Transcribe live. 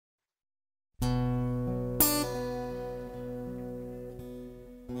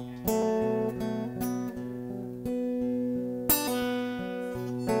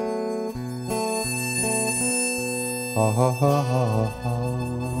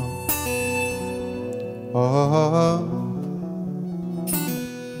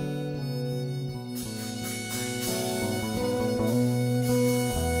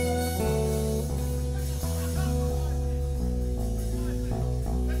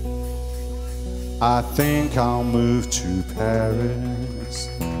I think I'll move to Paris,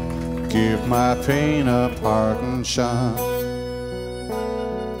 give my pain a parting shot.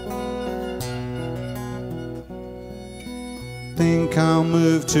 Think I'll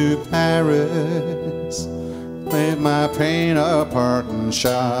move to Paris, give my pain a parting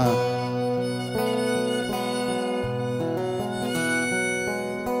shot.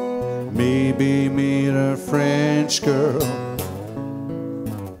 Maybe meet a French girl,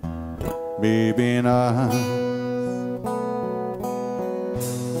 maybe not.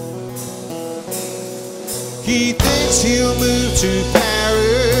 He thinks he'll move to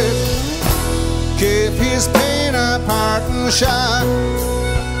Paris, give his pain a parting shot.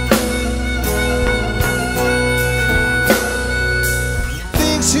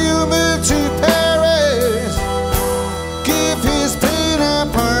 Thinks he'll move to Paris, give his pain a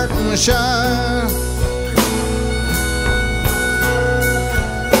parting shot.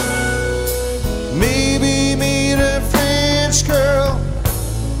 Maybe meet a French girl,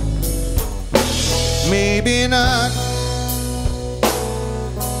 maybe not.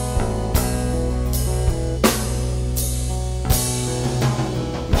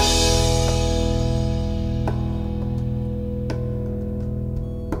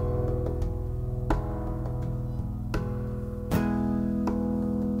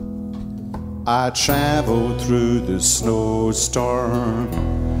 I traveled through the snowstorm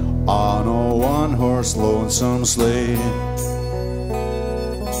on a one-horse lonesome sleigh.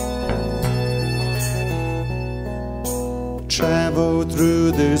 Traveled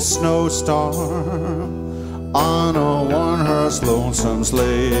through the snowstorm on a one-horse lonesome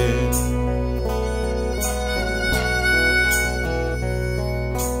sleigh.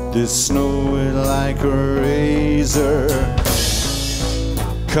 The snow is like a razor,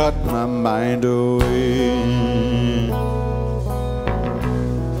 cut my mind away.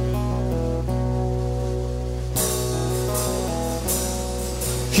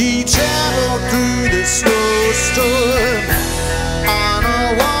 He traveled through the snowstorm on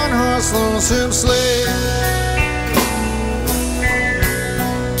a one-horse lonesome sleigh.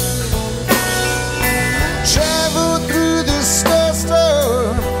 Traveled through the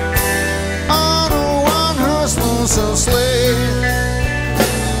snowstorm on a one-horse lonesome sleigh.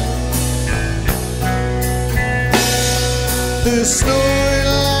 The snow is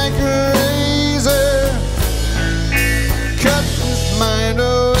like a razor, cut his mind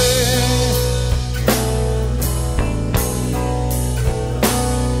away.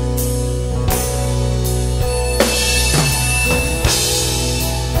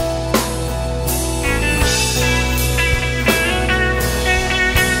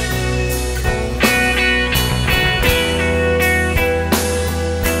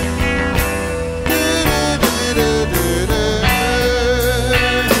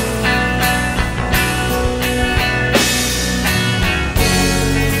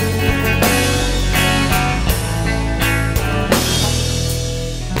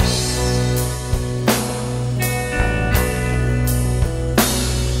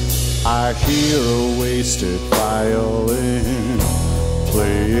 I hear a wasted violin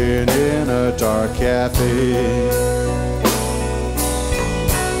playing in a dark cafe.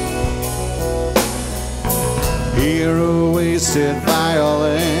 Hear a wasted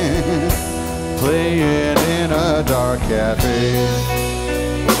violin playing in a dark cafe.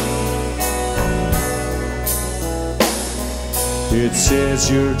 It says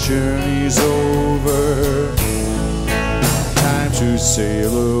your journey's over, time to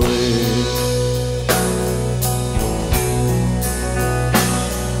sail away.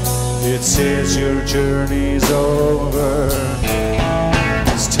 It says your journey's over,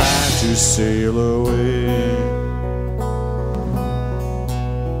 it's time to sail away.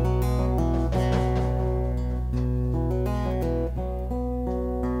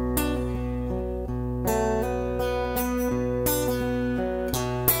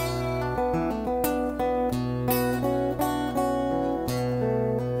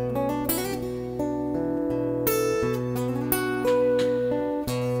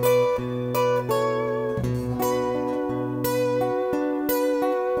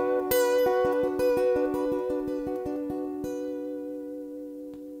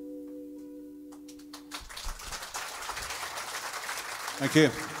 Thank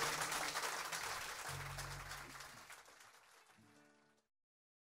you.